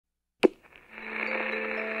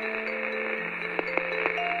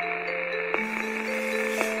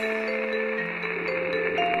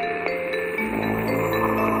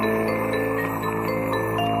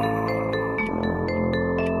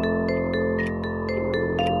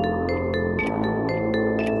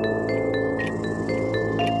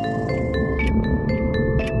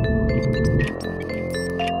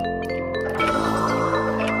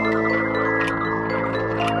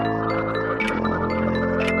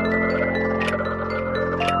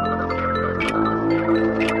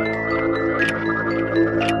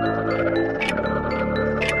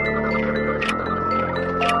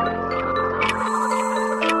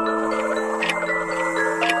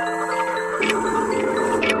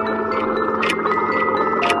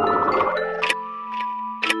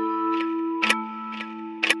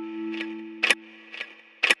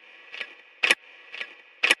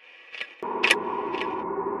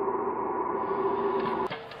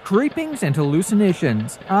creepings and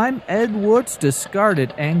hallucinations. I'm Ed Wood's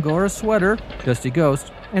discarded Angora sweater, Dusty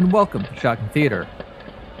Ghost, and welcome to Shocking Theater.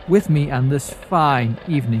 With me on this fine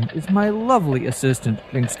evening is my lovely assistant,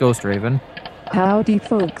 Jinx Ghost Raven. Howdy,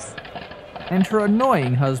 folks. And her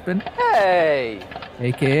annoying husband, Hey!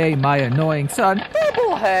 a.k.a. my annoying son,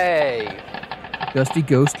 Double hey! Dusty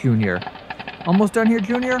Ghost Jr. Almost done here,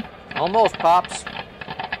 Junior? Almost, Pops.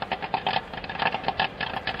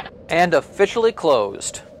 And officially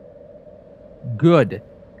closed. Good,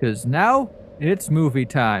 because now it's movie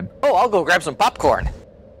time. Oh, I'll go grab some popcorn.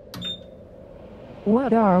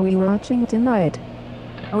 What are we watching tonight?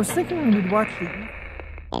 I was thinking we'd watch the...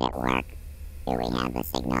 Did it work? Do we have the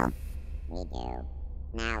signal? We do.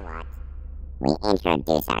 Now what? We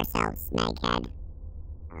introduce ourselves, Smeghead.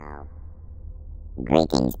 Oh.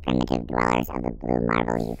 Greetings, primitive dwellers of the blue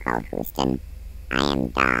marble you call Houston. I am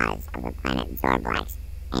Dawes of the planet Zorblax,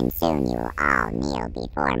 and soon you will all kneel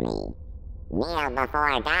before me. Kneel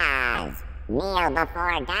before Dawes! Kneel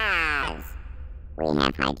before Dawes! We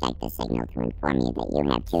have hijacked the signal to inform you that you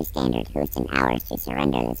have 2 standard Houston hours to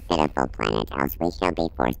surrender this pitiful planet, else we shall be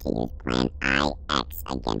forced to use Plan IX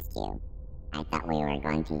against you. I thought we were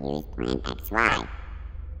going to use Plan XY.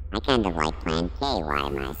 I kind of like Plan KY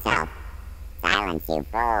myself. Silence, you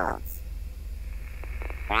fools.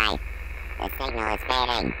 Right. The signal is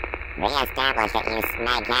fading. Re-establish it, you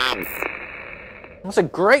smegheads. That's a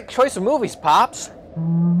great choice of movies, Pops.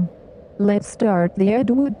 Let's start the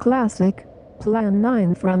Ed Wood classic, Plan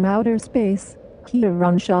 9 from Outer Space, here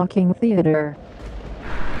on Shocking Theater.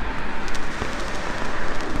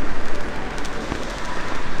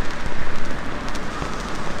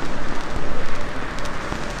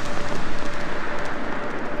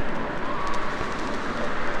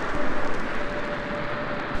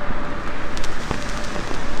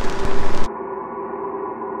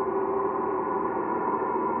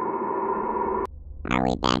 Are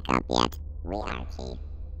we back up yet? We are, Chief.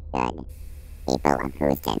 Good. People of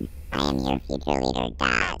Houston, I am your future leader,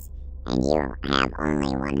 Dawes, and you have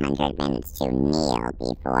only 100 minutes to kneel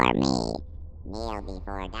before me. Kneel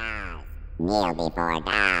before Dawes. Kneel before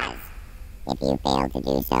Dawes. If you fail to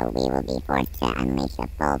do so, we will be forced to unleash the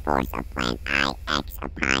full force of Plan IX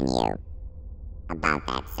upon you. About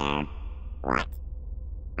that, sir. What?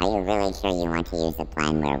 Are you really sure you want to use the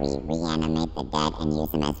plan where we reanimate the dead and use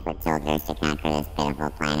them as foot soldiers to conquer this pitiful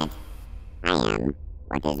planet? I am.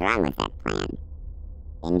 What is wrong with that plan?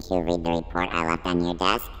 Didn't you read the report I left on your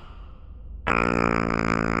desk?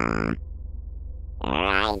 I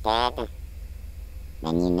did.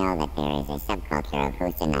 Then you know that there is a subculture of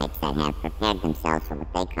Houstonites that have prepared themselves for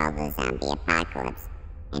what they call the zombie apocalypse,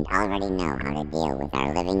 and already know how to deal with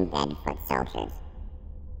our living dead foot soldiers.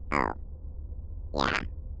 Oh. Yeah.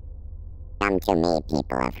 Come to me,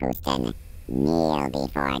 people of Houston. Kneel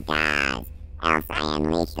before Dawes, else I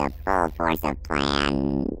unleash the full force of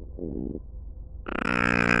Plan...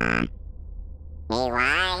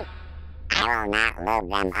 PY? I will not lube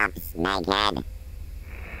them up, Smeghead.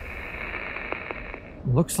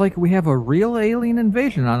 Looks like we have a real alien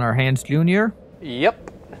invasion on our hands, Junior. Yep.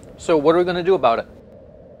 So what are we going to do about it?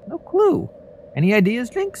 No clue. Any ideas,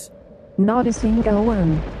 Jinx? Not a single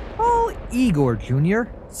one. Call Igor,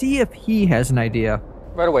 Junior. See if he has an idea.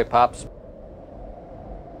 Right away, Pops.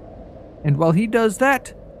 And while he does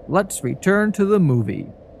that, let's return to the movie.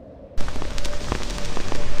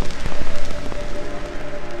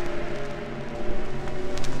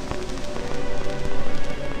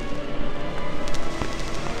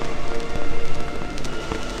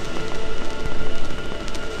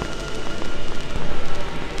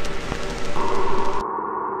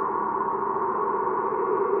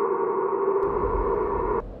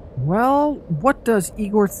 Well, what does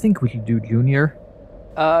Igor think we should do, Junior?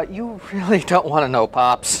 You really don't want to know,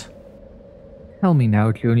 Pops. Tell me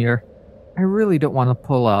now, Junior. I really don't want to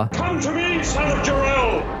pull a... Come to me, son of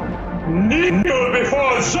Jarrell! Kneel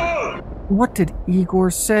before Zod! What did Igor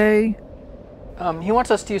say? He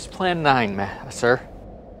wants us to use Plan 9, sir.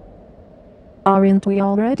 Aren't we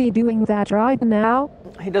already doing that right now?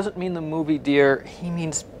 He doesn't mean the movie, dear. He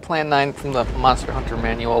means Plan 9 from the Monster Hunter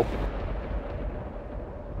manual.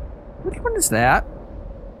 Which one is that?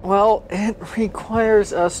 Well, it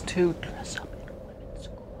requires us to dress up in women's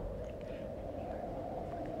clothing.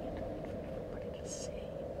 Everybody to see.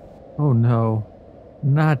 Oh no.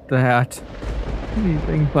 Not that.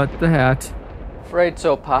 Anything but that. Afraid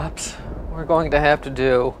so, Pops. We're going to have to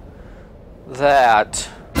do that.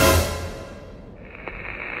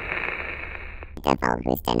 Pitiful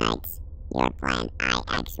Houstonites, your Plan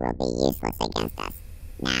IX will be useless against us.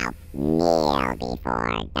 Now, kneel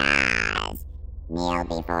before Dawes. Kneel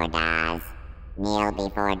before Dawes. Kneel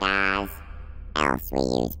before Dawes. Else we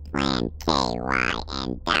use Plan KY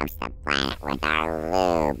and douse the planet with our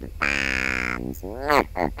lube bombs.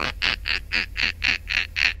 The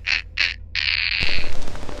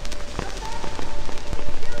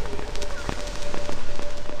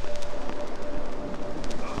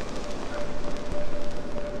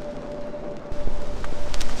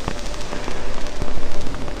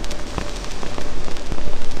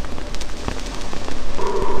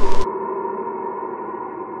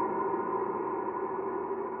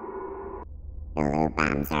lube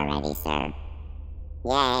bombs are ready, sir.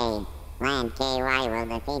 Yay! Plan KY will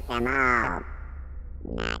defeat them all.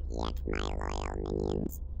 Not yet, my loyal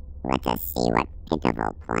minions. Let us see what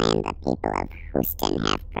pitiful plan the people of Houston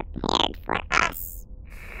have prepared for us.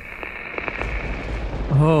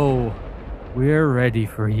 Oh, we're ready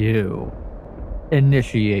for you.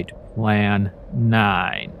 Initiate Plan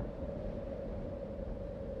 9.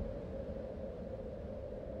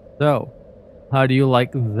 So, how do you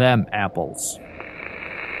like them apples?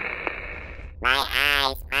 My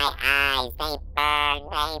eyes, they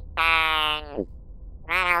burn.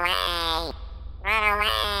 Run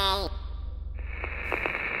away.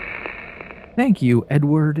 Thank you,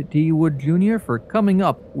 Edward D. Wood Jr., for coming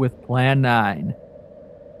up with Plan 9.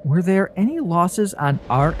 Were there any losses on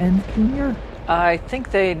our end, Junior? I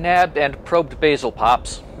think they nabbed and probed Basil,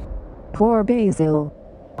 Pops. Poor Basil.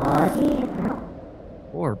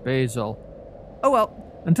 Poor Basil. Oh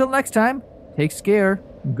well, until next time, take scare,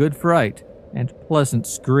 good fright, and pleasant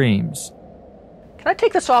screams. Can I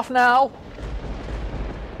take this off now?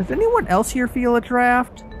 Does anyone else here feel a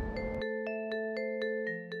draft?